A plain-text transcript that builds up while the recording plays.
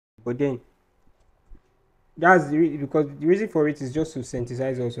But then that's because the reason for it is just to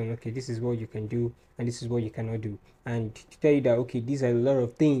synthesize also, okay, this is what you can do and this is what you cannot do, and to tell you that okay, these are a lot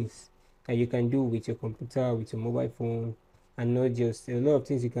of things that you can do with your computer, with your mobile phone, and not just a lot of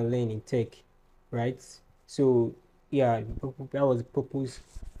things you can learn in tech, right? So yeah, that was the purpose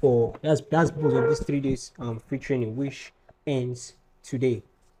for that's both of these 3 days free training, which ends today.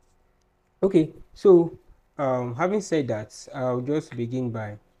 Okay, so having said that, I'll just begin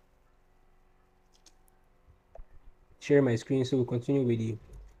by share my screen, so we'll continue with the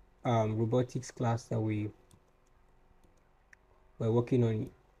robotics class that we were working on.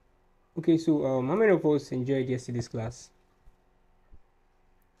 Okay, so how many of us enjoyed yesterday's class?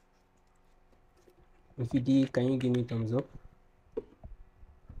 If you did, can you give me thumbs up?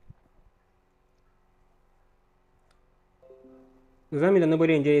 Does that mean that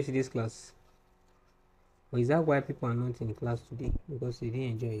nobody enjoyed yesterday's class? Or is that why people are not in class today? Because they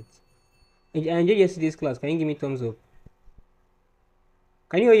didn't enjoy it. I enjoyed yesterday's class. Can you give me thumbs up?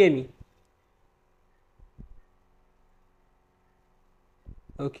 Can you hear me?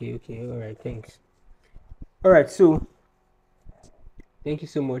 Okay, okay, all right, thanks. All right, so thank you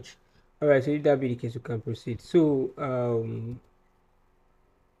so much. All right, so if that be the case, we can proceed. So,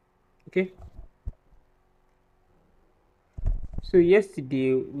 okay. So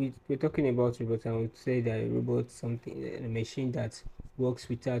yesterday we were talking about robots, and I would say that a robot something a machine that works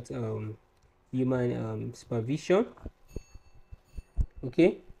without human supervision.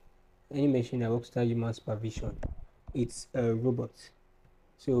 Okay, any machine that works without human supervision, it's a robot.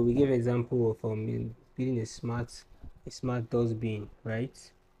 So we gave example of building a smart dustbin,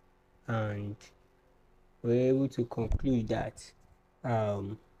 right? And we're able to conclude that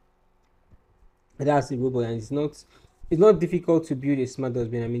um that's a robot, and it's not difficult to build a smart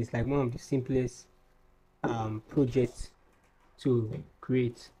dustbin. I mean, it's like one of the simplest projects to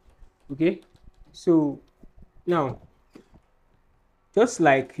create. Okay, so now just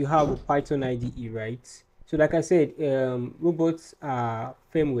like you have a Python IDE, right? So like I said, robots are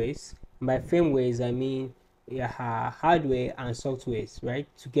firmwares. By firmwares I mean hardware and softwares, right,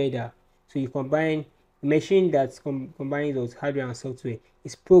 together. So you combine a machine that combines those hardware and software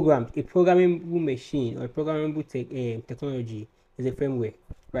is programmed. A programmable machine or a programmable technology is a firmware,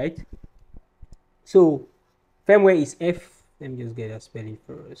 right? So firmware is F. Let me just get that spelling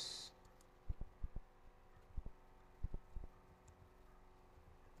for us.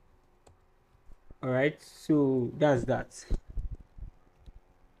 All right, so that's that.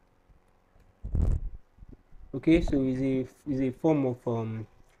 Okay, so is a form of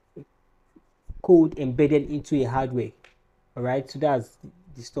code embedded into a hardware. All right, so that's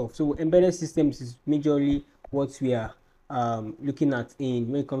the stuff. So embedded systems is majorly what we are looking at in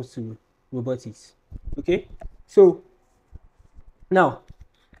when it comes to robotics. Okay, so now,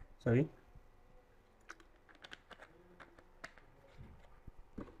 sorry.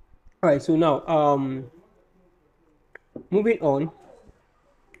 All right, so now moving on,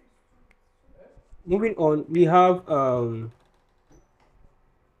 we have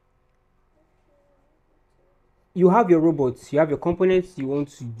you have your robots, you have your components you want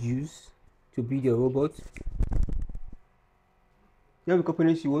to use to build your robot. You have the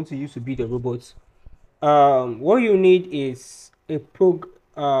components you want to use to build a robot. What you need is a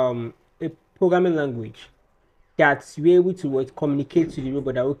programming language that you're able to communicate to the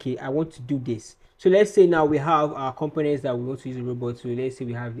robot that okay, I want to do this. So let's say now we have our components that we want to use a robot. So let's say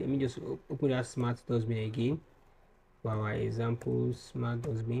we have, let me just open that smart dustbin again for our example. Smart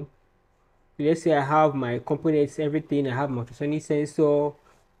dustbin. So let's say I have my components, everything. I have my ultrasonic sensor,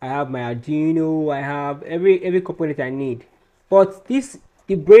 I have my Arduino, I have every component I need. But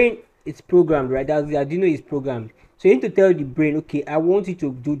the brain is programmed, right? That's the Arduino is programmed. So you need to tell the brain, okay, I want you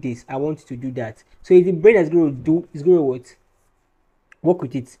to do this, I want you to do that. So if the brain is going to do, is going to what? Work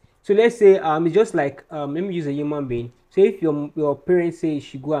with it. So let's say it's just like let me use a human being. So if your parents say you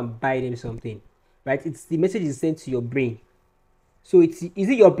should go and buy them something, right? It's the message is sent to your brain. So is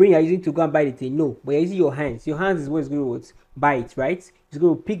it your brain you're using to go and buy the thing? No, but you're using your hands. Your hands is what is going to buy it, right? It's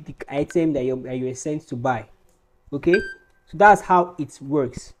going to pick the item that you're sent to buy. Okay, so that's how it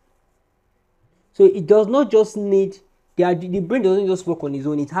works. So it does not just need the brain doesn't just work on its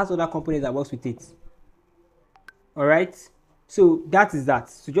own. It has other components that works with it. All right. So that is that.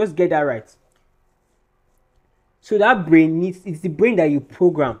 So just get that right. So that brain it's the brain that you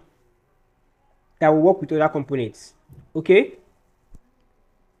program that will work with other components. Okay.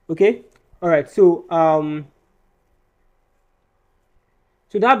 Okay. All right. So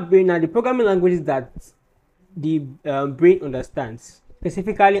that brain now the programming languages that the brain understands,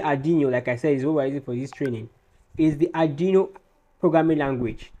 specifically Arduino, like I said, is what we're using for this training, is the Arduino programming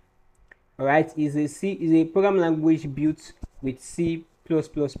language. All right, is a programming language built with C++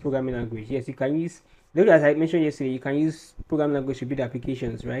 programming language. Yes, you can use, as I mentioned yesterday, you can use programming language to build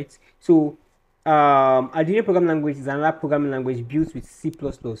applications, right? So Arduino programming language is another programming language built with C++,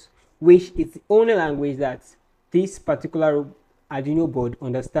 which is the only language that this particular Arduino board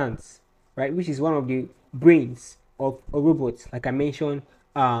understands, right? Which is one of the brains of a robot, like I mentioned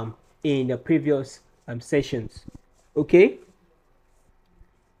in the previous sessions. Okay.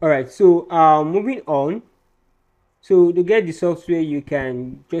 All right. So moving on. So to get the software, you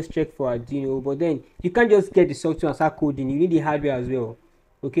can just check for Arduino, but then you can't just get the software and start coding. You need the hardware as well.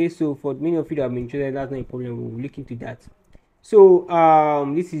 Okay. So for many of you that have been interested, that's not a problem. We'll look into that. So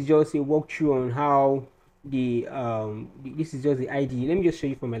this is just a walkthrough on how this is just the IDE. Let me just show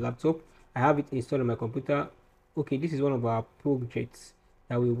you from my laptop. I have it installed on my computer. Okay, this is one of our projects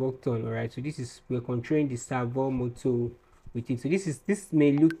that we worked on. All right, so this is, we're controlling the servo motor with it. So this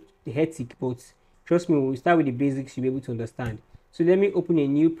may look hectic, but trust me, when we start with the basics, you'll be able to understand. So let me open a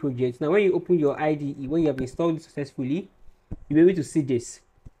new project. Now when you open your IDE, when you have installed it successfully, you'll be able to see this.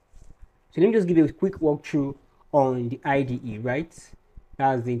 So let me just give you a quick walkthrough on the IDE, right?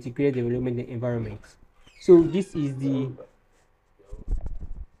 That's the integrated development environment. So this is the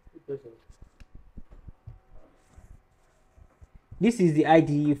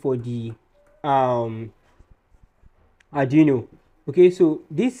IDE for the Arduino. Okay, so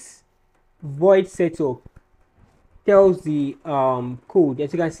this void setup tells the code.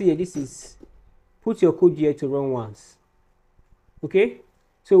 As you can see here, this is put your code here to run once. Okay,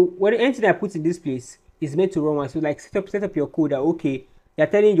 so what anything I put in this place is meant to run once. So like set up your code that, okay, you're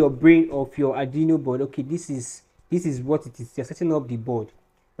telling your brain of your Arduino board, okay, this is what it is. You're setting up the board,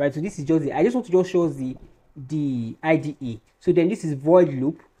 right? So this is just I just want to just show us the IDE. So then this is void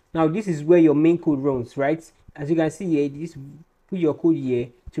loop. Now this is where your main code runs, right? As you can see here, this put your code here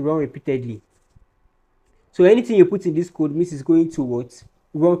to run repeatedly. So anything you put in this code means it's going to what?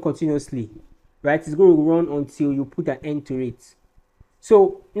 Run continuously, right? It's going to run until you put an end to it.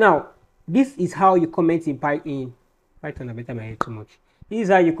 So now this is how you comment in Python. I better my head too much. This is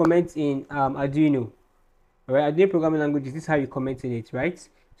how you comment in Arduino. All right, Arduino programming languages. This is how you comment in it, right?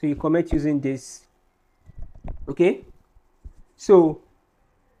 So you comment using this. Okay. So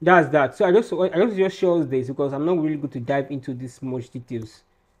that's that. So I just show this because I'm not really going to dive into this much details.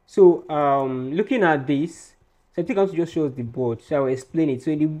 So looking at this, so I think I want to just show us the board. So I will explain it. So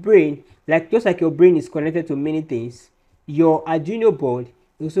in the brain, just like your brain is connected to many things, your Arduino board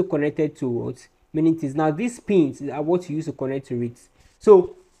is also connected to what? Many things. Now these pins are what you use to connect to it.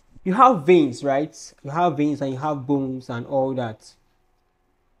 So you have veins, right? You have veins and you have bones and all that.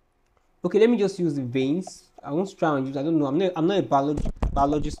 Okay, let me just use the veins. I want to try and use, I don't know, I'm not a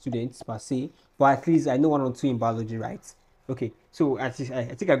biology student per se, but at least I know one or two in biology, right? Okay, so I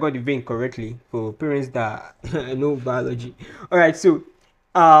think I got the vein correctly for parents that know biology. All right, so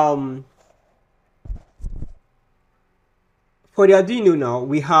for the Arduino now,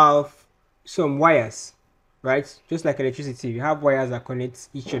 we have some wires, right? Just like electricity, you have wires that connect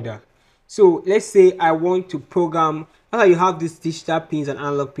each other. So let's say I want to program, how you have these digital pins and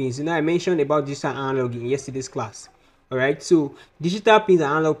analog pins. You know, I mentioned about digital and analog in yesterday's class. All right, so digital pins and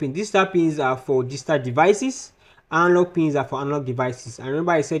analog pins. Digital pins are for digital devices. Analog pins are for analog devices. And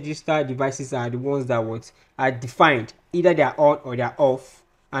remember, I said digital devices are the ones that are defined. Either they are on or they are off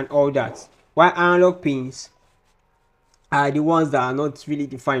and all that. While analog pins are the ones that are not really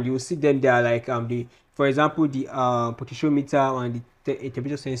defined. You will see them. They are like for example, the potentiometer and the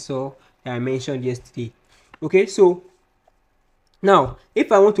temperature sensor that I mentioned yesterday. Okay, so now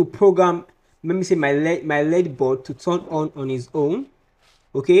if I want to program, let me say my LED board to turn on its own.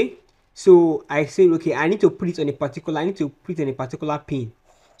 Okay, so I say, okay, I need to put it on a particular pin.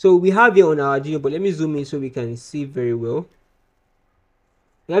 So we have here on our Arduino board. Let me zoom in so we can see very well.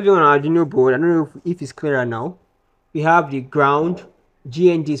 We have here on our Arduino board. I don't know if it's clearer now. We have the ground.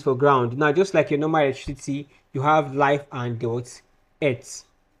 GNDs for ground. Now, just like your normal electricity, you have live and dots, earth,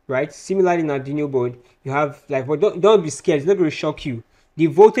 right? Similarly, in Arduino board, you have like, but don't be scared. It's not going to shock you. The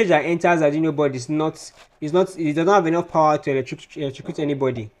voltage that enters Arduino board it does not have enough power to electrocute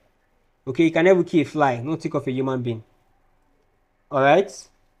anybody. Okay, you can never kill a fly, not take off a human being. All right,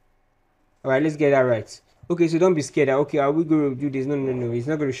 let's get that right. Okay, so don't be scared. Okay, are we going to do this? No, it's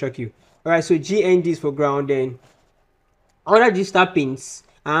not going to shock you. All right, so GNDs for ground. Then other digital pins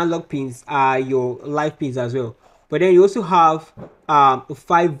and analog pins are your live pins as well. But then you also have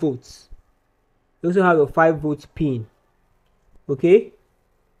 5 volts. You also have a 5-volt pin. Okay.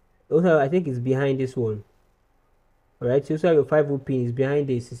 Also, I think it's behind this one. All right, so you also have your 5 volt pins behind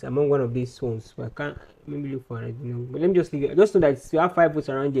this. Is among one of these ones. So I can't maybe look for it, you know. But let me just leave it. Just know that you have 5 volts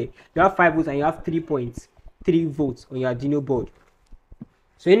around there. You have 5 volts and you have 3.3 volts on your Arduino board.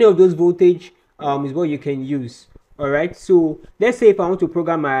 So any of those voltage is what you can use. All right. So let's say if I want to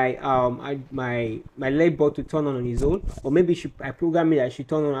program my my LED bulb to turn on its own, or maybe I program it that should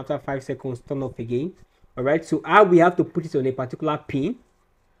turn on after 5 seconds, turn off again. All right. So how we have to put it on a particular pin,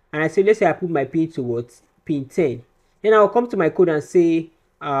 and I say let's say I put my pin towards pin 10. Then I'll come to my code and say,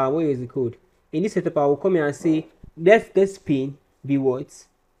 where is the code? In this setup, I will come here and say, let this pin be what?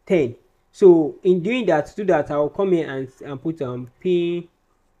 10. So in doing that, to do that, I will come here and put pin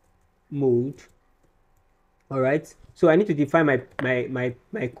mode. All right. So I need to define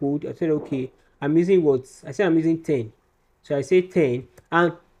my code. I said, okay, I'm using what? I said I'm using 10. So I say 10.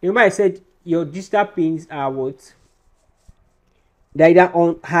 And remember I said your digital pins are what? They're either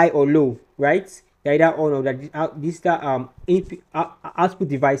on high or low, right? They're either on or the digital output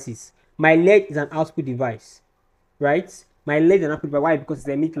devices. My LED is an output device, right? My LED is an output device. Why? Because it's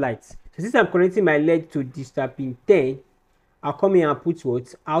emit light. So since I'm connecting my LED to digital pin 10, I'll come here and put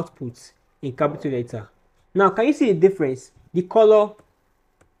what? Output in capital letter. Now, can you see the difference? The color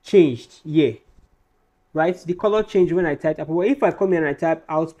changed here, right? The color changed when I typed output. Well, if I come here and I type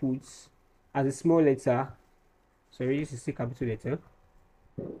outputs as a small letter, sorry, this is a capital letter,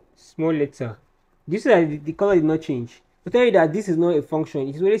 small letter. This is the color did not change. I'll tell you that this is not a function.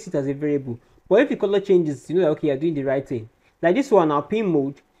 It always sits as a variable. But if the color changes, you know that okay, you're doing the right thing. Like this one, our pin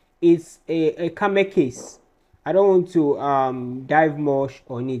mode is a camera case. I don't want to dive much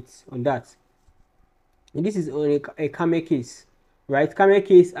on that. And this is on a camera case, right? Camera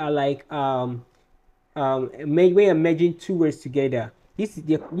case are like when you're merging two words together. This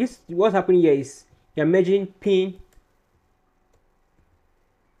what's happening here is you're merging pin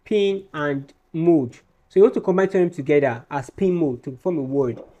and mode. So you want to combine them together as pin mode to form a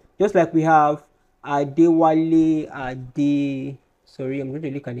word. Just like we have Adewale sorry, I'm going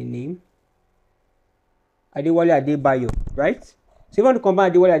to look at the name. Adewale Adebayo, right? So if you want to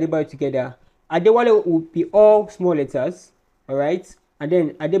combine Adewale Adebayo together, Adewale will be all small letters, all right? And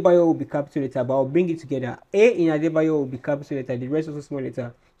then Adebayo will be capital letter, but I'll bring it together. A in Adebayo will be capital letter, the rest also small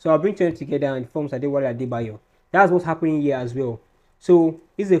letter. So I'll bring them together and it forms Adewale Adebayo. That's what's happening here as well. So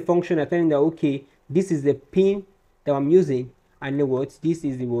this is a function that telling that okay, this is the pin that I'm using, and know what this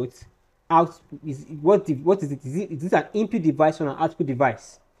is the what out is what is it? Is this an input device or an output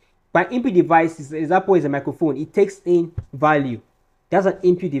device? By input device, example is a microphone. It takes in value. That's an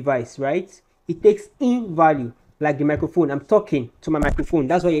input device, right? It takes in value, like the microphone. I'm talking to my microphone.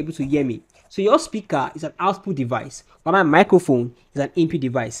 That's why you're able to hear me. So your speaker is an output device, but my microphone is an input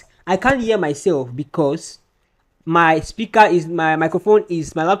device. I can't hear myself because my speaker is my microphone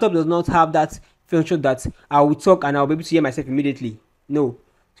is my laptop does not have that function that I will talk and I'll be able to hear myself immediately. No,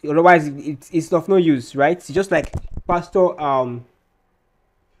 otherwise it's of no use, right? It's just like pastor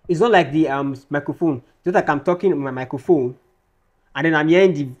it's not like the microphone. Just like I'm talking on my microphone and then I'm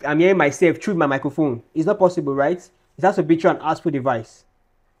hearing myself through my microphone. It's not possible, right? It has to be through an output device,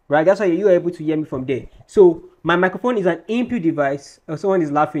 right? That's why you're able to hear me from there. So my microphone is an input device. Oh, someone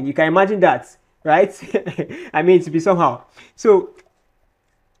is laughing. You can imagine that, right? I mean, to be somehow. So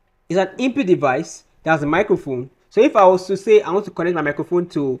it's an input device. That's a microphone. So if I was to say I want to connect my microphone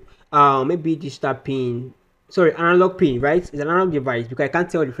to maybe digital pin, sorry, analog pin, right? It's an analog device because I can't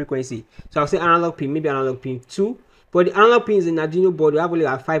tell the frequency. So I'll say analog pin, maybe analog pin 2. But the analog pins in Arduino board, we have only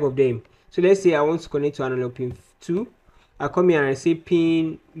like 5 of them. So let's say I want to connect to analog pin 2. I come here and I say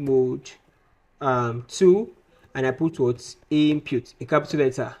pin mode 2, and I put what input, a capital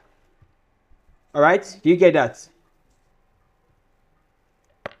letter. All right, do you get that?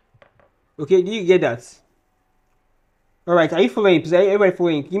 Okay, do you get that? All right, are you following? Please, everybody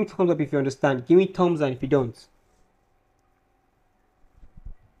following? Give me thumbs up if you understand. Give me thumbs down if you don't.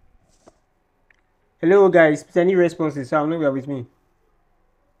 Hello guys, please, any responses? So I know you are with me.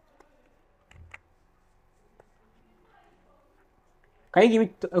 Can you give me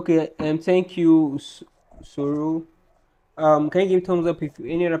okay? Thank you, Soro. Can you give me thumbs up if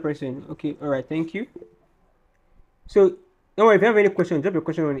any other person? Okay, all right, thank you. So, don't worry, if you have any question, drop your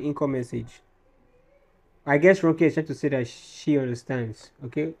question on the income message. I guess Ronke is trying to say that she understands.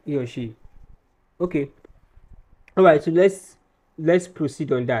 Okay, he or she. Okay. All right, so let's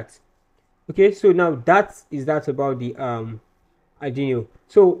proceed on that. Okay, so now that about the Arduino.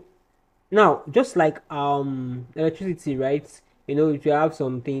 So now just like electricity, right? You know, if you have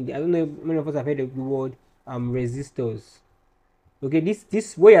something, I don't know if many of us have heard of the word resistors. Okay,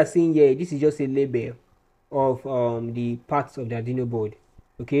 this what you're seeing here, this is just a label of the parts of the Arduino board.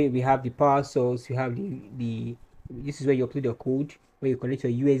 Okay, we have the power source, you have the this is where you upload your code, where you connect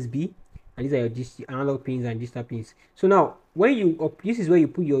your USB, and these are your analog pins and digital pins. So now when this is where you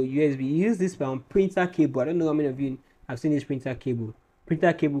put your USB. You use this printer cable. I don't know how many of you have seen this printer cable.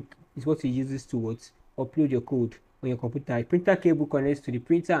 Printer cable is what you use this to upload your code on your computer. Printer cable connects to the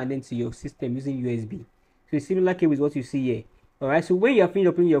printer and then to your system using USB. So a similar cable is what you see here. Alright, so when you are finished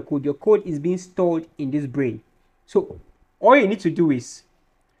uploading your code is being stored in this brain. So all you need to do is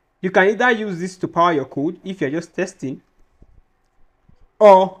you can either use this to power your code if you're just testing,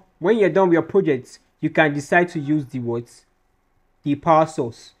 or when you're done with your project, you can decide to use the power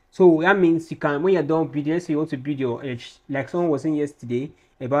source. So that means you can, when you're done building, let's say you want to build your like someone was saying yesterday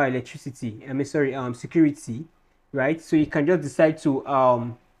about electricity, security, right? So you can just decide to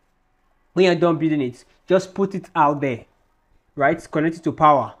when you're done building it, just put it out there, right? Connect it to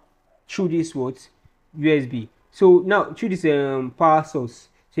power through this USB. So now through this power source,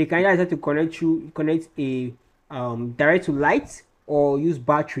 so you can either decide to connect a direct to light or use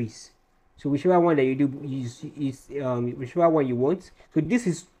batteries. So whichever one that you do is whichever one you want. So this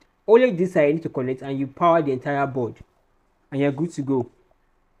is only this I need to connect, and you power the entire board, and you're good to go.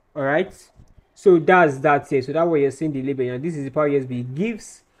 All right. So that's that here. So that's what you're seeing the label. And this is the power USB. It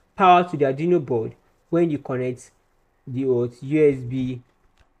gives power to the Arduino board when you connect the USB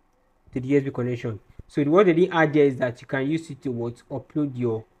to the USB connection. So what they didn't add there is that you can use it to upload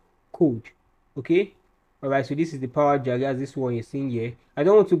your code. Okay. All right. So this is the power jack, as this one you're seeing here. I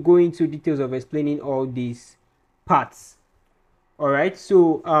don't want to go into details of explaining all these parts. All right.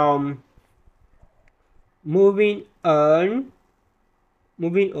 So moving on,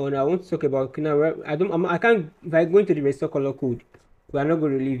 I want to talk about now. I can't, if I go into the resistor color code, we are not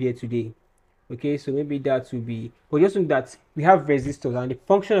going to leave here today. Okay, so maybe that will be, but just know that we have resistors, and the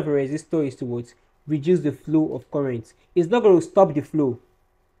function of a resistor is to reduce the flow of current. It's not going to stop the flow.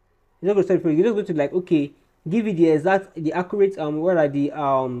 It's not going to stop the flow. You're just going to, like, okay, give you the accurate what are the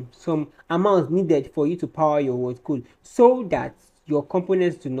some amounts needed for you to power your code, so that your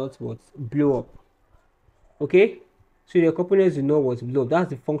components do not blow up. Okay, so your components do not blow up. That's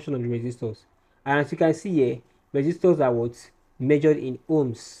the function of the resistors. And as you can see here, resistors are measured in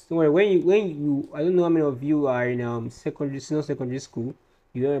ohms. So when you I don't know how many of you are in senior secondary school,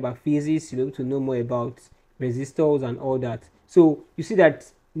 you learn about physics, you're able to know more about resistors and all that. So you see that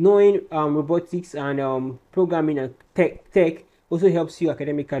knowing robotics and programming and tech also helps you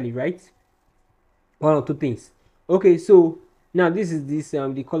academically, right? One or two things. Okay, so now this is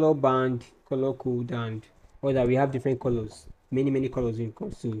the color band, color code, and all that. We have different colors, many colors when it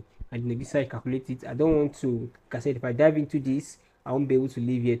comes to, and this side calculate it. I don't want to, like I said, if I dive into this, I won't be able to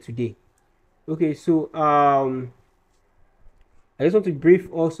leave here today. Okay, so I just want to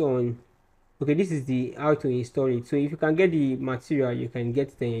brief also on, okay, this is the how to install it. So if you can get the material, you can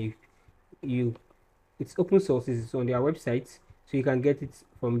get you it's open source, it's on their website, so you can get it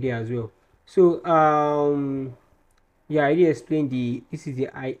from there as well. So yeah, I already explained this is the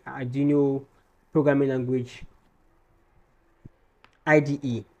Arduino programming language,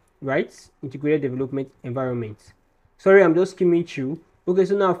 IDE, right? Integrated Development Environment. Sorry, I'm just skimming through. Okay,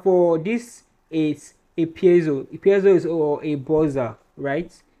 so now for this, it's a piezo. A piezo is a buzzer,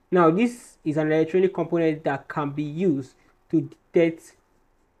 right? Now this is an electronic component that can be used to detect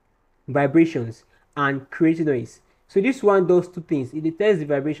vibrations and create noise. So this one does two things. It detects the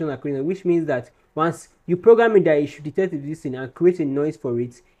vibration and create noise, which means that once you program it that it should detect this thing and create a noise for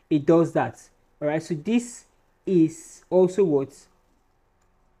it, it does that. All right, so this is also what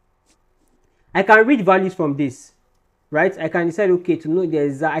I can read values from this, right? I can decide, okay, to know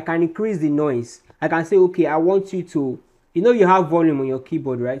I can increase the noise. I can say, okay, I want you to, you have volume on your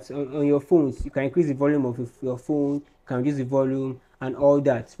keyboard, right? On your phones, you can increase the volume of your phone, you can reduce the volume and all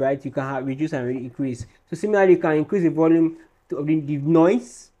that, right? You can reduce and increase. So similarly, you can increase the volume of the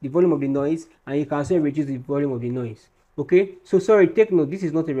noise, the volume of the noise, and you can also reduce the volume of the noise. Okay, so sorry, take note, this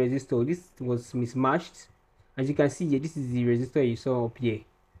is not a resistor. This was mismatched. As you can see here, this is the resistor you saw up here.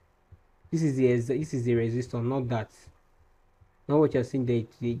 This is the resistor, not that. Not what you're seeing there.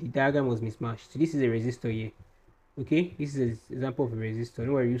 The diagram was mismatched. So this is a resistor here. Okay, this is an example of a resistor.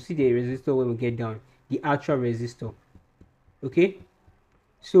 Don't worry, you see the resistor when we get down. The actual resistor. Okay,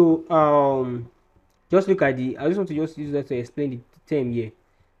 so just look at I just want to just use that to explain the term here.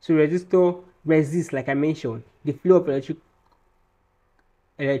 So resistor resists, like I mentioned, the flow of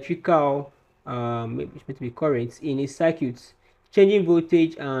electrical currents in a circuit, changing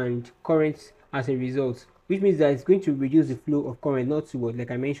voltage and current as a result, which means that it's going to reduce the flow of current, not to what,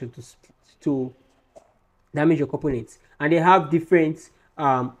 like I mentioned, to damage your components. And they have different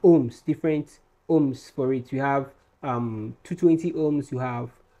ohms for it. You have 220 ohms, you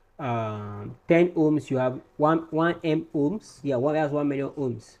have 10 ohms, you have 1 m ohms. Yeah, one has 1 million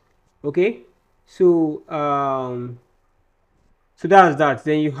ohms. Okay, so so that's that.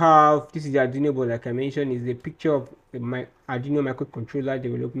 Then you have, this is the Arduino board, like I mentioned, is a picture of the Arduino microcontroller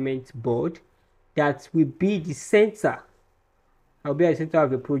development board that will be the center. I'll be at the center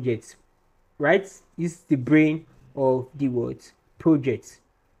of the project, right? This is the brain of the what project.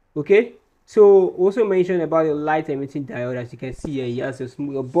 Okay, so also mentioned about the light emitting diode. As you can see here, it has a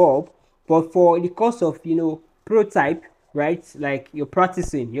small bulb, but for the course of prototype, right, like you're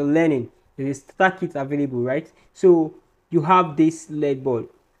practicing, you're learning, there is starter kit available, right? So you have this LED bulb.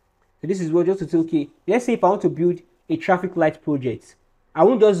 So this is what, just to say, okay, let's say if I want to build a traffic light project, I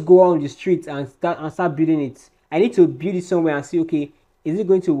won't just go on the street and start building it. I need to build it somewhere and see, okay, is it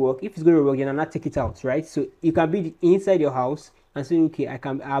going to work? If it's going to work, then I'll not take it out, right? So you can build it inside your house and say, okay,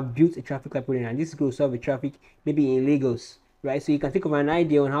 I've built a traffic light project and this is going to solve the traffic maybe in Lagos, right? So you can think of an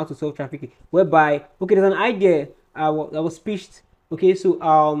idea on how to solve traffic, whereby, okay, there's an idea that was pitched, okay, so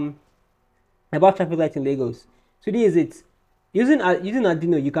about traffic light in Lagos. So this is it. Using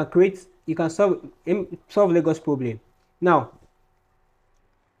Arduino, you can solve Lagos problem. Now,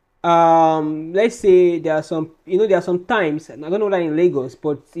 let's say there are some times, I don't know that in Lagos,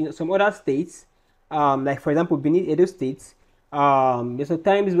 but in some other states, like for example Benin, Edo states, there's some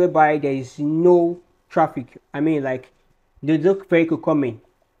times whereby there is no traffic. I mean, like there's no vehicle coming,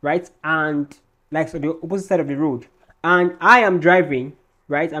 right? And like, so the opposite side of the road, and I am driving,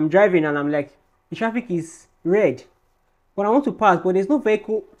 right? I'm driving and I'm like, the traffic is red, but I want to pass, but there's no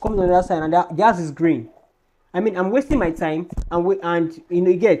vehicle coming on the other side, and the gas is green. I mean, I'm wasting my time, and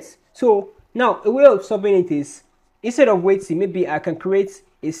you get. So now a way of solving it is, instead of waiting, maybe I can create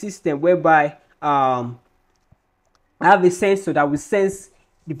a system whereby I have a sensor that will sense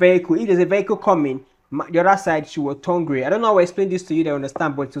the vehicle. If there's a vehicle coming, the other side should turn gray. I don't know how I explain this to you to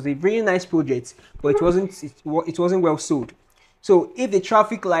understand, but it was a very nice project, but it wasn't well sold. So if the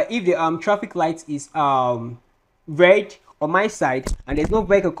traffic light is red on my side and there's no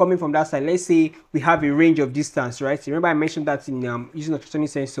vehicle coming from that side, let's say we have a range of distance, right? Remember I mentioned that in using a ultrasonic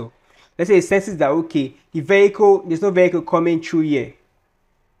sensor. Let's say it senses that, okay, there's no vehicle coming through here,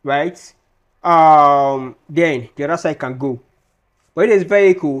 right? Then the other side can go. But if there's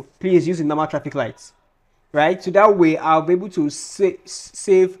vehicle, please use the normal traffic lights, right? So that way I'll be able to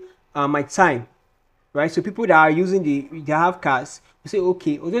save my time, right? So people that are using they have cars, we say,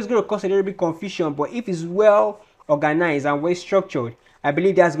 okay, well, this is going to cause a little bit confusion, but if it's well organized and well structured, I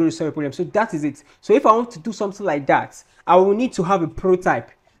believe that's going to solve the problem. So that is it. So if I want to do something like that, I will need to have a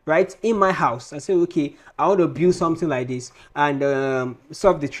prototype, right, in my house. I say, okay, I want to build something like this and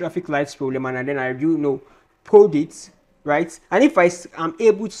solve the traffic lights problem, and then I code it, right? And if I am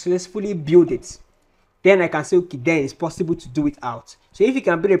able to successfully build it, then I can say, okay, then it's possible to do it out. So if you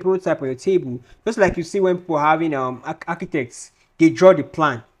can build a prototype on your table, just like you see when people are having architects, they draw the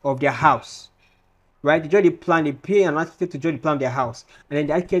plan of their house, right? They draw the plan, they pay an architect to draw the plan of their house, and then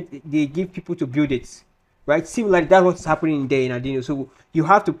the architect, they give people to build it, right? Similarly, that's what's happening there in Arduino. So you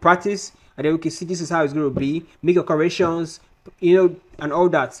have to practice, and then, okay, see, this is how it's going to be, make your corrections, and all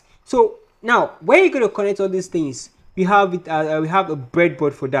that. So now, where you're going to connect all these things, we have a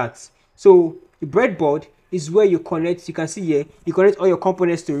breadboard for that. So the breadboard is where you connect. You can see here, you connect all your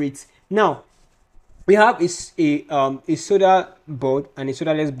components to it. Now we have a solder board and a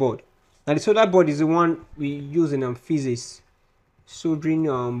solderless board. Now the solder board is the one we use in physics,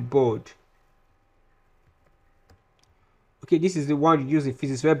 soldering board. Okay, this is the one you use in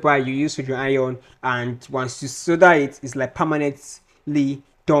physics, whereby you use soldering iron, and once you solder it, it's like permanently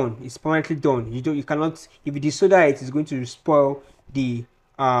done. It's permanently done. You cannot, if you desolder it, it's going to spoil the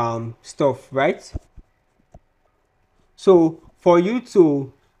stuff, right? So for you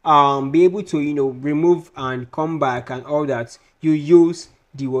to be able to remove and come back and all that, you use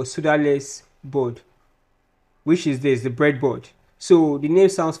the solderless board, which is the breadboard. So the name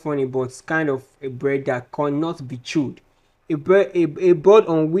sounds funny, but it's kind of a bread that cannot be chewed. A board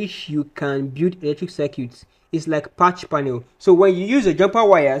on which you can build electric circuits. Is like patch panel. So when you use the jumper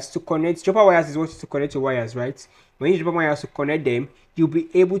wires to connect, jumper wires is what to connect your wires, right? When you use jumper wires to connect them, you'll be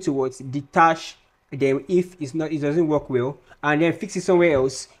able to detach them if it doesn't work well, and then fix it somewhere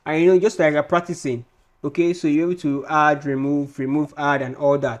else. And just like you're practicing, okay, so you're able to add, remove, add, and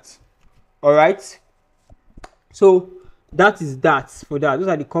all that. All right, so that is that for that. Those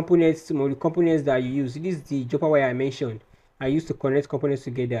are the components, some of the components that you use. This is the jumper wire I mentioned. I used to connect components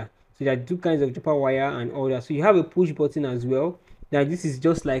together. So there are two kinds of jumper wire and all that. So you have a push button as well. Now this is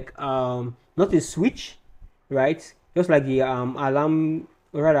just like not a switch, right? Just like the alarm,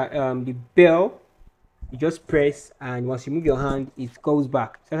 or rather the bell, You just press, and once you move your hand, it goes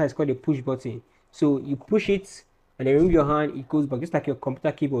back. So that's called a push button. So you push it, and then remove your hand, it goes back, just like your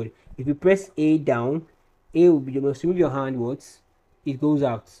computer keyboard. If you press A down, A will be, you must remove your hand, what? It goes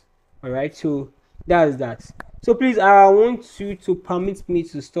out. Alright, so that's that. So please, I want you to permit me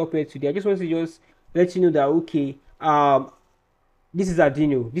to stop here today. I just want to just let you know that, okay, this is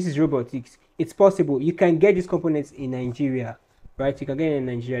Arduino, this is robotics. It's possible you can get these components in Nigeria, right? You can get it in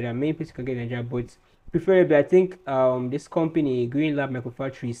Nigeria. There are many places you can get in Nigeria, but preferably I think this company Green Lab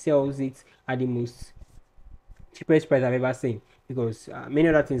Microfactory sells it at the most cheapest price I've ever seen, because many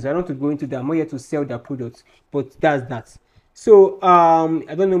other things I don't want to go into that. I'm not here to sell their products, but that's that. So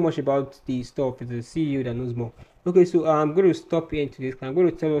I don't know much about the stuff. It's the CEO that knows more. Okay, so I'm going to stop here into this. I'm going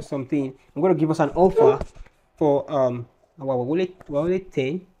to tell us something. I'm going to give us an offer for well, we're only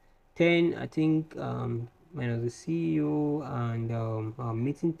 10 I think, minus the CEO and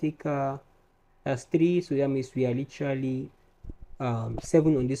meeting taker, that's 3, so that means we are literally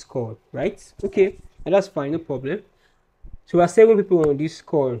 7 on this call, right? Okay, and that's fine, no problem. So we are 7 people on this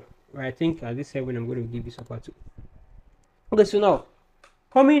call, right? I think at this 7 I'm going to give this offer to. Okay, so now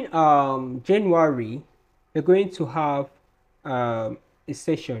coming January, we're going to have a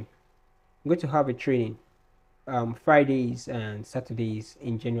session. We're going to have a training Fridays and Saturdays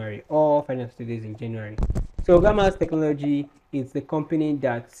in January, or Fridays and Saturdays in January. So Gamma's Technology is the company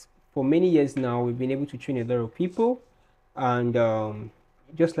that for many years now we've been able to train a lot of people, and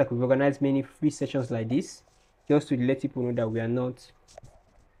just like we've organized many free sessions like this, just to let people know that we are not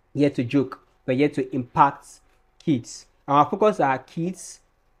here to joke, but here to impact kids. Our focus are kids,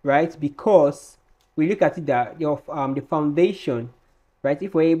 right? Because we look at it that the foundation, right?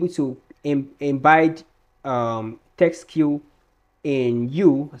 If we're able to imbibe tech skill in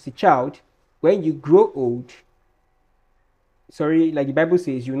you as a child, when you grow old, sorry, like the Bible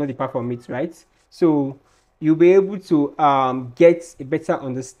says, you will not depart from it, right? So you'll be able to get a better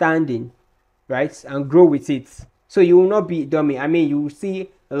understanding, right, and grow with it. So you will not be dummy. I mean, you will see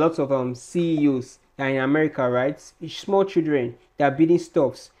a lot of CEOs in America, right? Small children that are building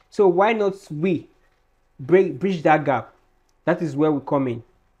stuffs. So why not we bridge that gap? That is where we come in.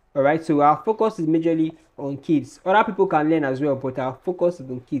 All right, so our focus is majorly on kids. Other people can learn as well, but our focus is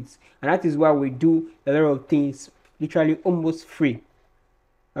on kids, and that is why we do a lot of things literally almost free.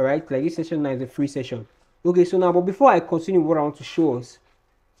 All right, like this session now is a free session. Okay, so now, but before I continue what I want to show us,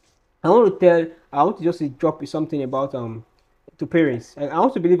 I want to just drop something about to parents. I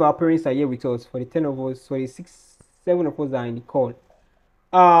want to believe our parents are here with us, for the 10 of us, for the 7 of us that are in the call.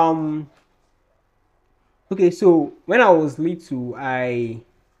 Okay, so when I was little,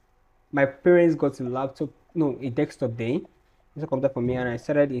 my parents got a laptop, no, a desktop then. It's a computer for me, and I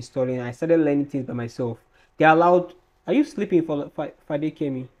started installing. I started learning things by myself. They allowed. Are you sleeping for Fade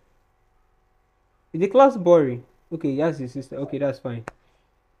Kemi? Is the class boring? Okay, that's the sister. Okay, that's fine.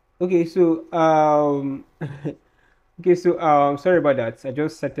 Okay, so okay, so sorry about that. I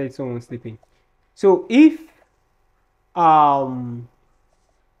just started someone sleeping. So if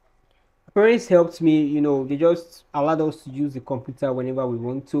parents helped me, they just allowed us to use the computer whenever we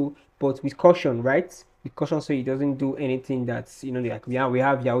want to, but with caution, right? With caution, so it doesn't do anything that's, like we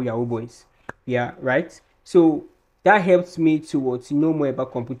have Yahoo boys. Yeah, right? So that helped me to know more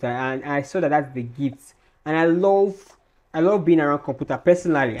about computer, and I saw that that's the gift. And I love being around computer.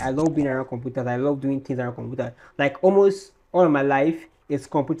 Personally, I love being around computers. I love doing things around computer. Like almost all of my life, it's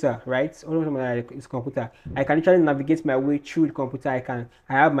computer, right? All of my life is computer. I can literally navigate my way through the computer. I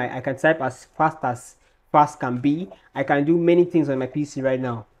can type as fast can be. I can do many things on my PC right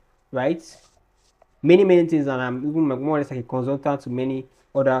now, right? Many things, and I'm even more or less like a consultant to many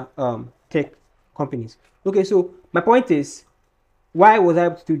other tech companies. Okay, so my point is, why was I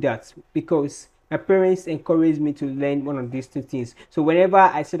able to do that? Because my parents encouraged me to learn one of these 2 things. So whenever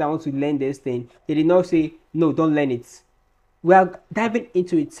I said I want to learn this thing, they did not say no, don't learn it. We are diving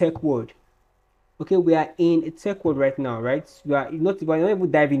into a tech world. Okay, we are in a tech world right now, right? We're not even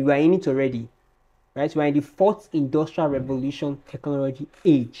diving, we are in it already, right? We're in the 4th industrial revolution technology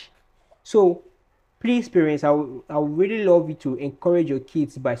age. So please, parents, I would really love you to encourage your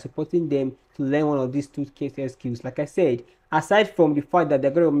kids by supporting them to learn one of these 2 case skills. Like I said, aside from the fact that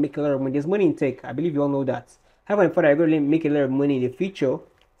they're going to make a lot of money, there's money in tech. I believe you all know that. Having the fact that they're going to make a lot of money in the future,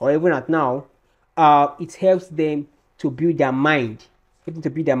 or even at now, it helps them to build their mind, to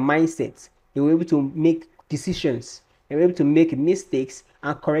build their mindset. They were able to make decisions. They were able to make mistakes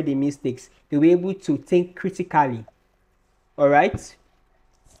and correct the mistakes. They were able to think critically. All right.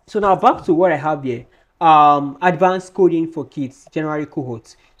 So now back to what I have here. Advanced coding for kids, January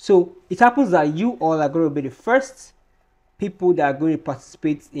cohort. So it happens that you all are going to be the first people that are going to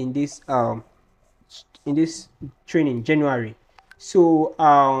participate in this training January. So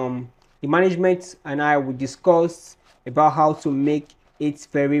the management and I will discuss about how to make it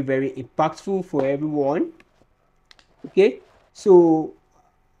very very impactful for everyone. Okay, so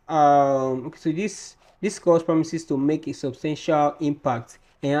okay, so this course promises to make a substantial impact,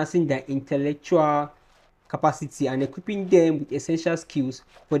 enhancing their intellectual capacity and equipping them with essential skills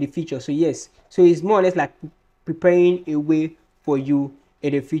for the future. So yes, so it's more or less like preparing a way for you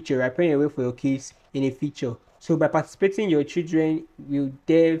in the future, right? Preparing a way for your kids in the future. So by participating, your children will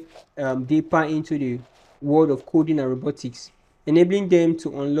delve deeper into the world of coding and robotics, enabling them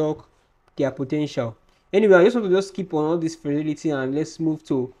to unlock their potential. Anyway, I just want to just keep on all this fidelity and let's move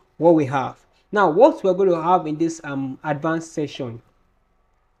to what we have. Now, what we're going to have in this advanced session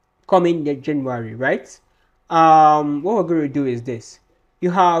coming in January, right? What we're going to do is this.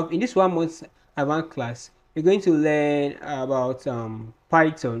 You have in this 1 month advanced class, you're going to learn about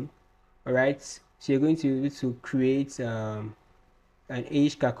Python, all right? So you're going to be able to create an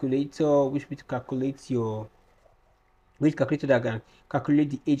age calculator, which will calculate your which calculator that can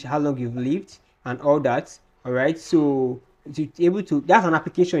calculate the age, how long you've lived, and all that. All right. So to be able to, that's an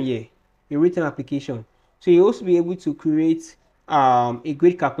application here, a written application. So you also be able to create a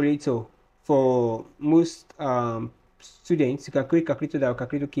grade calculator for most students. You can create a calculator that will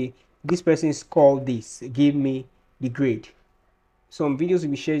calculate, okay, this person is called this, give me the grade. Some videos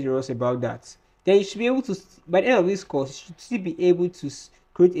will be shared with us about that. Then you should be able to, by the end of this course, you should still be able to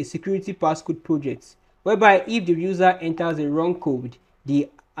create a security passcode project, whereby if the user enters the wrong code, the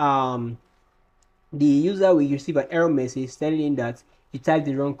user will receive an error message telling him that you typed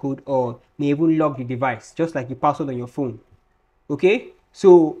the wrong code or may even lock the device, just like the password on your phone. Okay,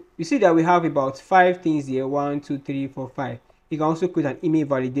 so you see that we have about 5 things here. 1 2 3 4 5. You can also create an email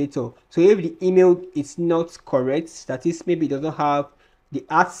validator. So if the email is not correct, that is, maybe it doesn't have the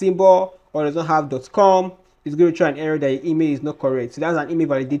 @ symbol or doesn't have .com, it's going to try an error that your email is not correct. So that's an email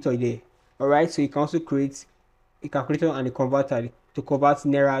validator there. All right, so you can also create a calculator and a converter to convert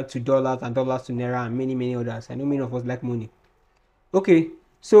naira to dollars and dollars to naira and many others. I know many of us like money. Okay,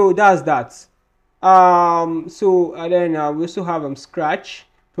 so that's that. So and then we also have Scratch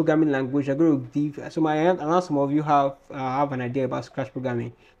programming language. I'm going to give, so I know some of you have an idea about Scratch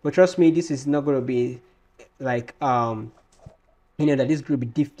programming, but trust me, this is not going to be like that this is going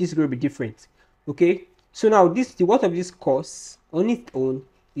to be different. Okay, so now the what of this course on its own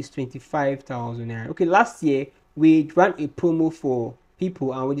is 25,000 naira. Okay, last year we ran a promo for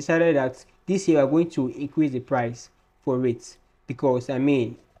people and we decided that this year we are going to increase the price for it, because I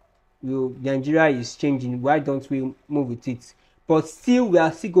mean, Nigeria is changing. Why don't we move with it? But still, we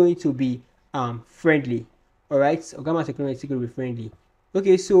are still going to be friendly. All right, Ogama Technology is still going to be friendly.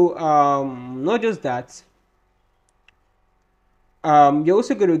 Okay, so not just that, you're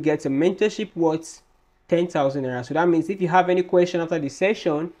also going to get a mentorship worth 10,000 naira. So that means if you have any question after the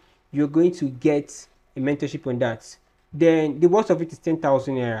session, you're going to get a mentorship on that. Then the worth of it is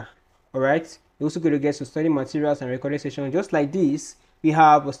 10,000 naira. All right, you're also going to get some study materials and recorded sessions just like this. We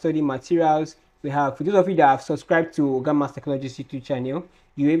have study materials. We have, for those of you that have subscribed to Ogama's Technologies YouTube channel,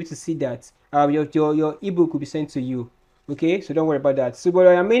 you're able to see that your ebook will be sent to you. Okay, so don't worry about that. So but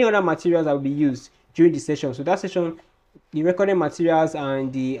there are many other materials that will be used during the session. So that session, the recorded materials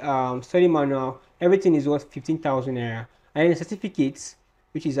and the study manual, everything is worth 15,000 naira, and then the certificates,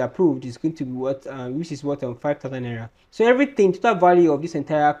 which is approved, is going to be worth 5,000 naira. So everything, total value of this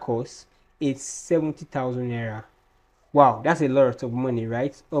entire course is 70,000 naira. Wow, that's a lot of money,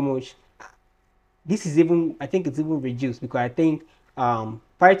 right? Almost. This is even, I think it's even reduced, because I think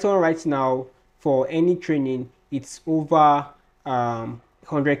Python right now for any training it's over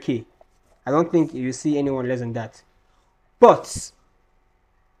 100k. I don't think you see anyone less than that. But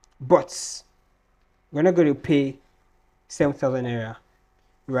we're not going to pay 7,000 naira,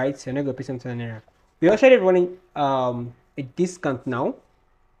 right? We're not going to pay 7,000 naira. We're actually running a discount now.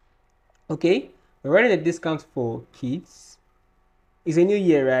 Okay, we're running a discount for kids. It's a new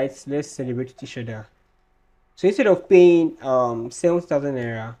year, right? Let's celebrate with each other. So instead of paying 7,000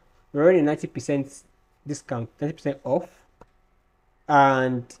 naira, we're running 90% discount, 90% off,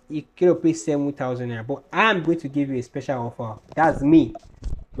 and you can pay 7,000 naira. But I'm going to give you a special offer. That's me,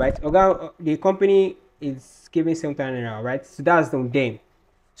 right? The company is giving 7,000 naira, right? So that's on them.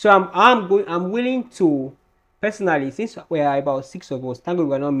 So I'm willing to, personally, since we are about 6 of us, thank God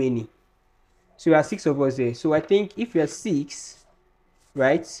we're not many. So we are 6 of us there. So I think if we are 6,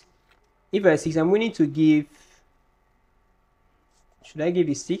 right? If we are 6, I'm willing to give. Should I give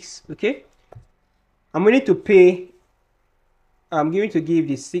you 6? Okay. I'm willing to pay. I'm going to give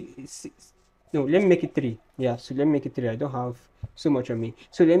the 6. No, let me make it 3. Yeah, so let me make it 3. I don't have so much on me.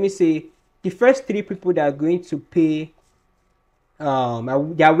 So let me say the first three people that are going to pay, they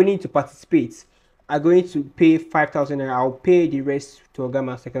are willing to participate, are going to pay 5,000 naira. I'll pay the rest to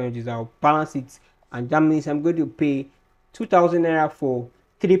Ogama Technologies. I'll balance it, and that means I'm going to pay 2,000 naira for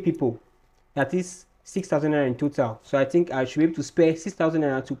three people. That is 6,000 naira in total. So I think I should be able to spare 6,000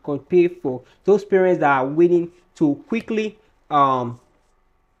 naira to pay for those parents that are willing to quickly, you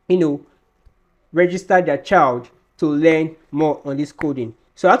know, register their child to learn more on this coding.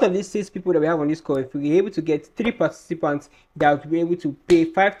 So out of these 6 people that we have on this call, if we're able to get 3 participants that will be able to pay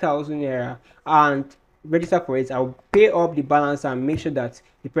 5,000 naira and register for it, I'll pay up the balance and make sure that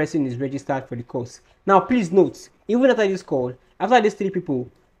the person is registered for the course. Now please note, even after this call, after these 3 people,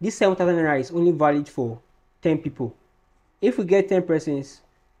 this 7,000 naira is only valid for 10 people. If we get 10 persons,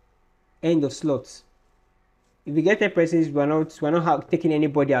 end of slots. If we get 10 persons, we're not taking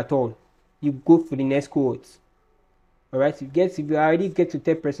anybody at all. You go for the next cohort. All right, if you already get to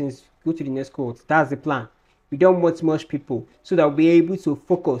 10 persons, go to the next cohort. That's the plan. We don't want much people, so that we'll be able to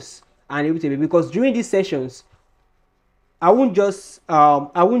focus and able to be, because during these sessions, I won't just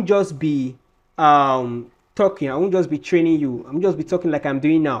be talking. I won't just be training you. I'm just be talking like I'm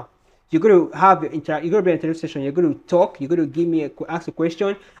doing now. You're going to have you're going to be an interview session. You're going to talk. You're going to give me ask a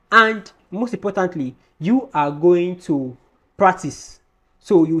question, and most importantly, you are going to practice.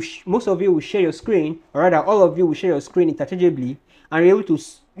 So most of you will share your screen, or rather, all of you will share your screen interchangeably, and you're able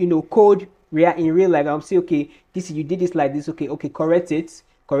to code in real life. I'll say, okay, you did this like this. Okay, correct it,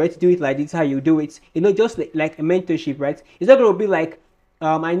 do it like this. How you do it? Just like a mentorship, right? It's not going to be like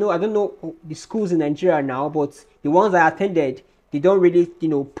I don't know the schools in Nigeria now, but the ones I attended, they don't really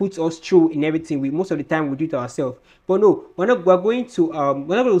put us through in everything. Most of the time we do it ourselves. But no, we're going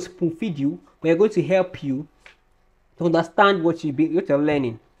to spoon feed you. We're going to help you to understand what you're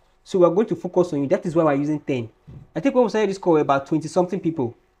learning. So we're going to focus on you. That is why we're using 10. I think when we started this call, about 20 something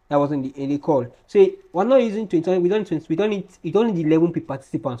people that was in the call. So we're not using 20. We don't need 11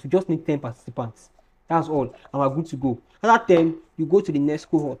 participants. We just need 10 participants. That's all, and we're good to go. After 10, you go to the next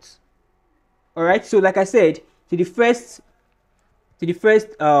cohort. All right. So like I said, to the first 3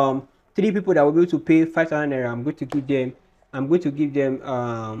 people that will be able to pay 5,000 naira, I'm going to give them I'm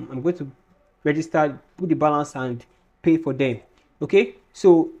going to register, put the balance and pay for them. Okay,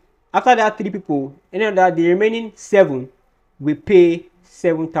 so after that 3 people, any of that, the remaining 7 will pay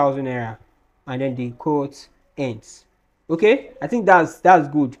 7,000 naira, and then the cohort ends. Okay, I think that's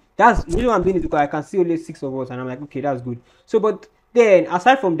good. That's really what I'm doing, is because I can see only 6 of us, and I'm like, okay, that's good. So but then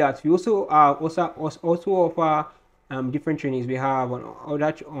aside from that, we also offer different trainings. We have on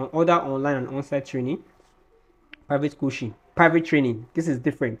other online and on-site training, private training. This is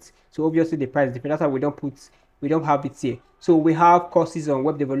different, so obviously the price is different. That's why we don't have it here. So we have courses on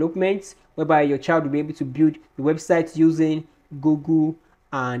web development, whereby your child will be able to build the website using Google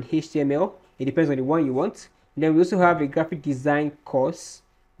and HTML. It depends on the one you want. And then we also have a graphic design course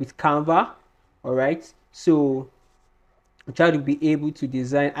with Canva. All right, so the child will be able to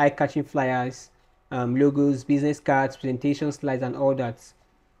design eye-catching flyers, logos, business cards, presentation slides, and all that.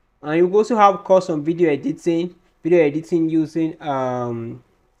 And you also have a course on video editing using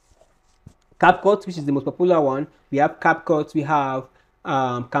CapCut, which is the most popular one. We have CapCut, we have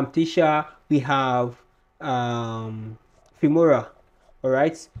Camtasia, we have Filmora. All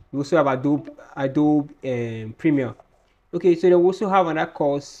right, we also have Adobe Premiere. Okay, so they also have another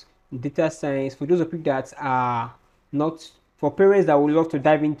course, data science, for those of you that are not, for parents that would love to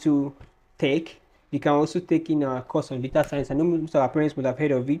dive into tech. You can also take in a course on data science. I know most of our parents would have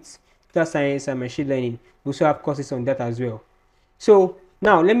heard of it. Data science and machine learning. We also have courses on that as well. So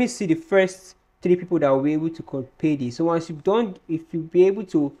now let me see the first 3 people that will be able to pay this. So once you've done, if you be able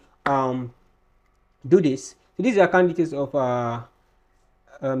to do this, so these are candidates of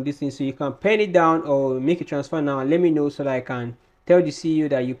this thing. So you can pen it down or make a transfer now and let me know, so that I can tell the CEO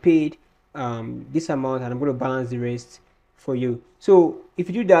that you paid this amount, and I'm going to balance the rest for you. So if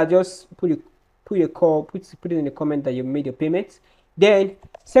you do that, just put it in the comment that you made your payment. Then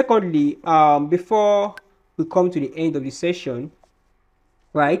secondly, before we come to the end of the session,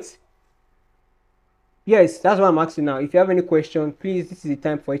 right? Yes, that's what I'm asking now. If you have any question, please, this is the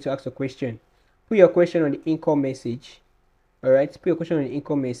time for you to ask a question. Put your question on the income message. All right, put your question on the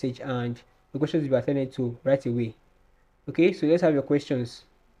income message, and the questions will be attended to right away. Okay, so let's have your questions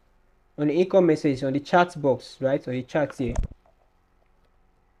on the income message, on the chat box, right, on the chat here.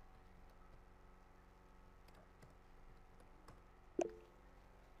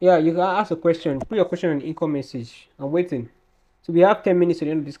 Yeah, you can ask a question. Put your question on the income message. I'm waiting. So we have 10 minutes at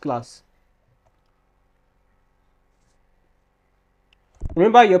the end of this class.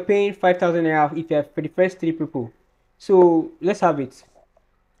 Remember, you're paying 5,000 naira if you have for the first 3 people. So let's have it.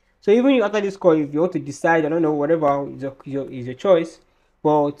 So even you after this call, if you want to decide, I don't know, whatever is your choice.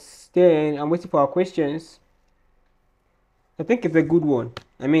 But then I'm waiting for our questions. I think it's a good one.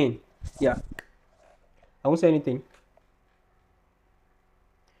 I mean, yeah, I won't say anything.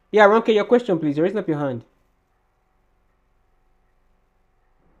 Yeah, Ronke, your question, please. Raise up your hand.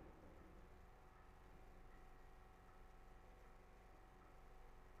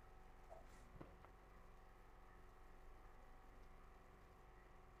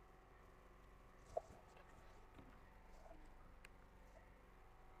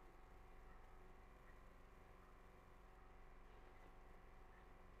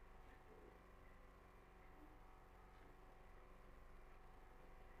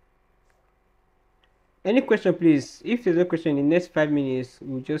 Any question, please? If there's a question in the next 5 minutes,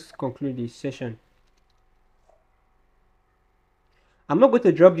 we'll just conclude the session. I'm not going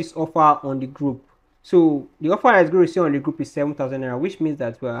to drop this offer on the group. So the offer that's going to see on the group is 7,000 naira, which means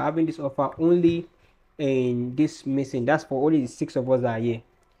that we're having this offer only in this missing. That's for only the 6 of us that are here.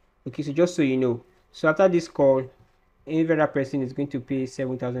 Okay, so just so you know. So after this call, every other person is going to pay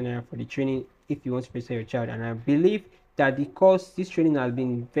 7,000 naira for the training if you want to register your child. And I believe that because this training has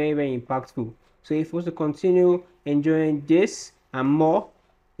been very, very impactful. So if you want to continue enjoying this and more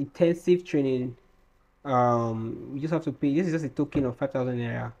intensive training, you just have to pay. This is just a token of 5,000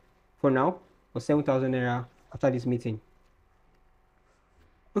 naira for now, or 7,000 naira after this meeting.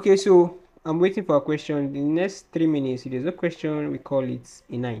 Okay, so I'm waiting for a question. In the next 3 minutes, if there's a question, we call it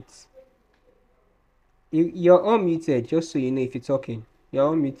a night. You're unmuted, just so you know if you're talking.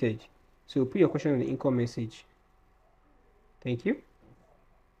 You're unmuted. So put your question on the income message. Thank you.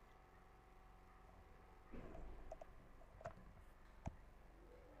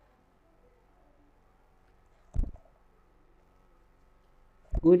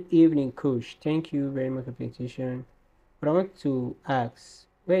 Good evening, coach. Thank you very much for the presentation. But I want to ask,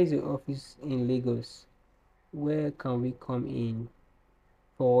 where is the office in Lagos? Where can we come in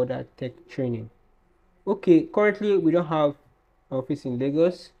for that tech training? Okay, currently we don't have office in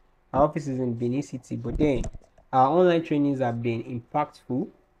Lagos. Our office is in Benin City, but then our online trainings have been impactful,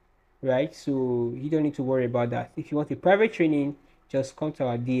 right? So you don't need to worry about that. If you want a private training, just come to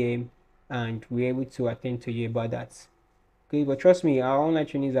our DM and we're able to attend to you about that. Okay, but trust me, our online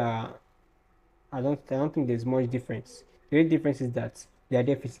trainings are I don't think there's much difference. The only difference is that they are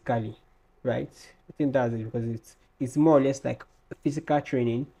there physically, right? I think that's it because it's more or less like a physical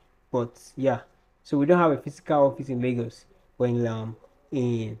training, but yeah. So we don't have a physical office in Lagos, but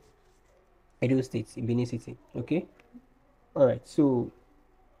in Edo State, in Benin City. Okay. All right. So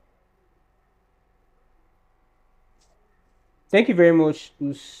thank you very much,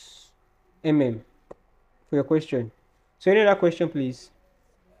 MM, for your question. So any other question, please?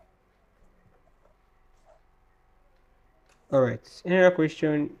 All right. Any other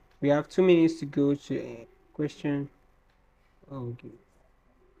question? We have 2 minutes to go to a question. Okay.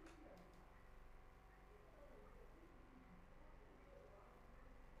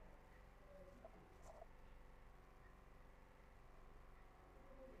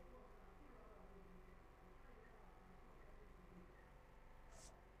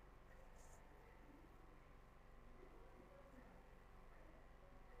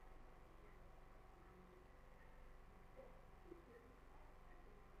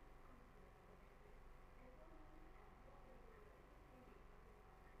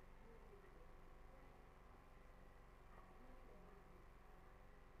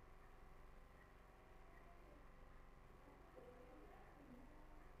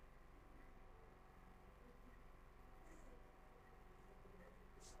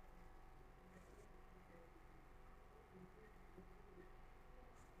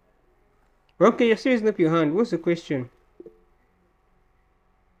 Okay, you're raising up your hand. What's the question?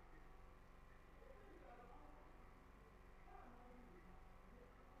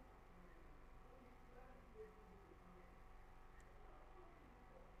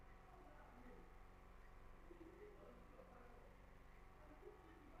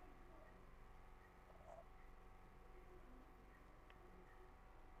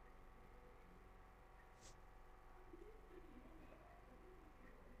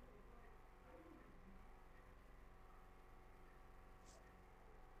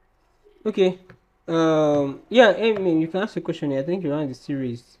 Okay. Yeah, I mean, you can ask a question. I think you're on the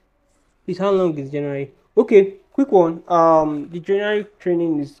series. Please, how long is January? Okay, quick one. The January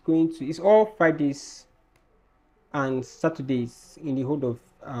training is going to. It's all Fridays and Saturdays in the whole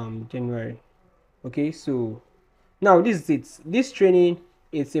of January. Okay, so now this is it. This training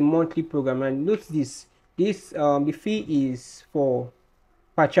is a monthly program, and note this. The fee is for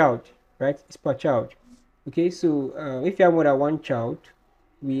per child, right? It's per child. Okay, so if you have more than one child,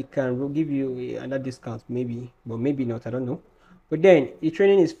 we can give you another discount, maybe, but maybe not. I don't know. But then the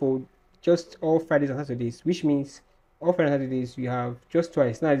training is for just all Fridays and Saturdays, which means all Fridays and Saturdays we have just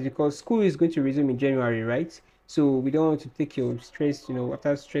twice. Now it's because school is going to resume in January, right? So we don't want to take your stress,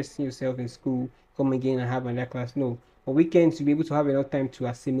 after stressing yourself in school, come again and have another class. No, on weekends you'll be able to have enough time to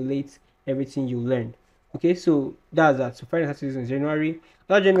assimilate everything you learn. Okay, so that's that. So Friday and Saturdays in January.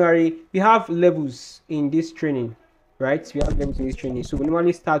 That January, we have levels in this training, right? We have levels in this training. So we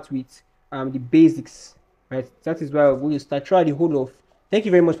normally start with the basics, right? That is where we're going to start. Try the whole of. Thank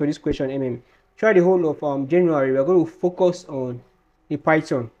you very much for this question, Try the whole of January. We're going to focus on the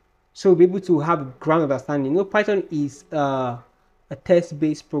Python, so we'll be able to have ground understanding. Python is a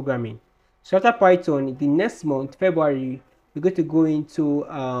test-based programming. So after Python, the next month, February, we're going to go into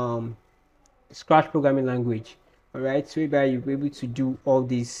Scratch programming language. All right, so whereby you'll be able to do all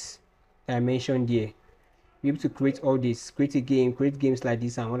this that I mentioned here. Be able to create all this, create a game, create games like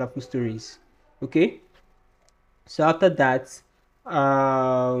this and wonderful stories. Okay, so after that,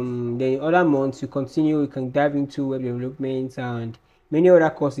 the other months you continue, you can dive into web development and many other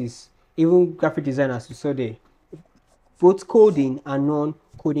courses, even graphic design as you saw there, both coding and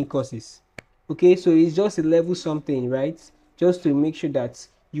non-coding courses. Okay, so it's just a level something, right? Just to make sure that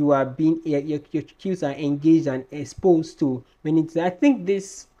you are being your skills are engaged and exposed to many things. I think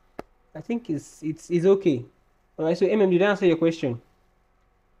it's okay. All right, so did I answer your question?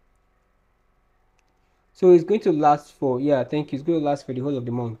 So it's going to last for, yeah, thank you. It's going to last for the whole of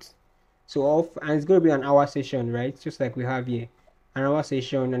the month. So off, and it's going to be an hour session, right? Just like we have here, an hour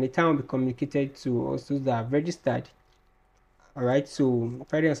session, and the time will be communicated to us those that have registered. All right, so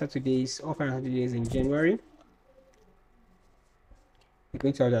Friday and Saturdays, off and Saturdays in January. We're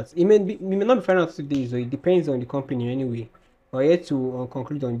going to have that. It may not be Friday and Saturdays, so it depends on the company anyway. We're yet to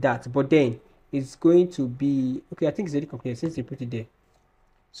conclude on that, but then it's going to be okay. I think it's already completed since they put it there.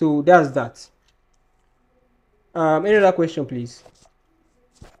 So that's that. Any other question, please?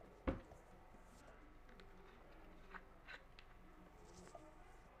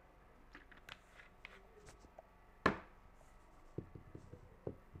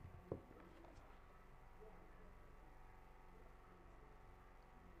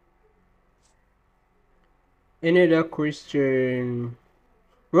 Any other question?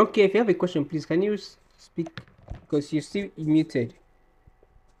 Okay, if you have a question, please can you speak because you're still muted.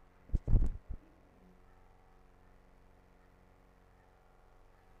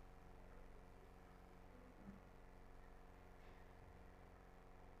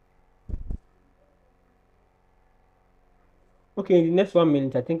 Okay, in the next 1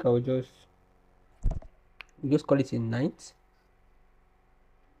 minute, I think I will just call it a night.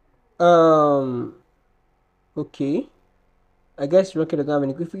 Okay. I guess Rocky doesn't have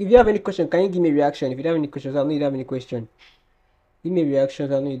any. If you have any question, can you give me a reaction? If you don't have any questions, I'll know you don't have any question. Give me a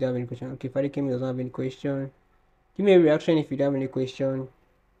reaction. I'll know you don't have any question. Okay, Father Kemi doesn't have any question. Give me a reaction if you don't have any question.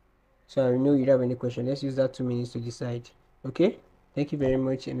 So I know you don't have any question. Let's use that 2 minutes to decide. Okay. Thank you very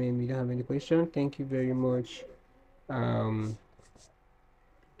much. You don't have any question. Thank you very much.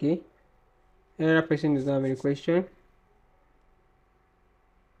 Okay. Another person does not have any question.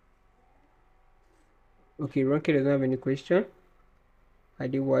 Okay, Ronke doesn't have any question.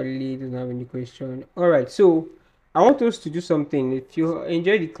 Adewale doesn't have any question. All right, so I want us to do something. If you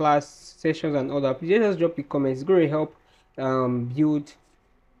enjoy the class sessions and all that, please just drop the comments. It's going to help build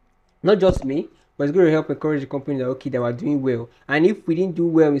not just me, but it's going to help encourage the company that okay, that we're doing well. And if we didn't do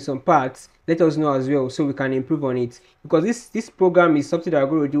well in some parts, let us know as well so we can improve on it. Because this program is something that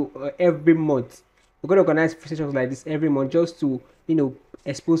we're going to do every month. We're going to organize sessions like this every month just to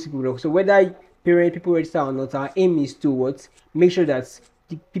expose people. So whether people register or not, our aim is to what make sure that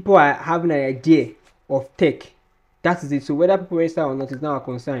the people are having an idea of tech. That is it. So whether people register or not is not our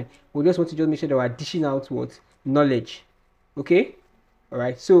concern. We just want to just make sure that we're dishing out what knowledge. Okay. All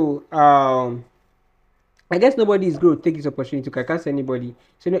right, so I guess nobody is going to take this opportunity to cancel anybody.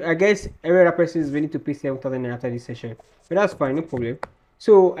 So I guess every other person is willing to pay 7,000 naira after this session, but that's fine, no problem.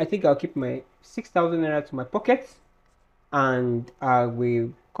 So I think I'll keep my 6,000 naira to my pocket, and I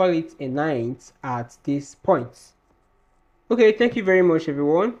will call it a night at this point. Okay, thank you very much,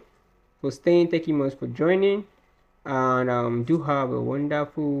 everyone, for staying. Thank you much for joining, and do have a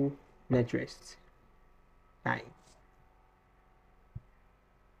wonderful night rest. Bye.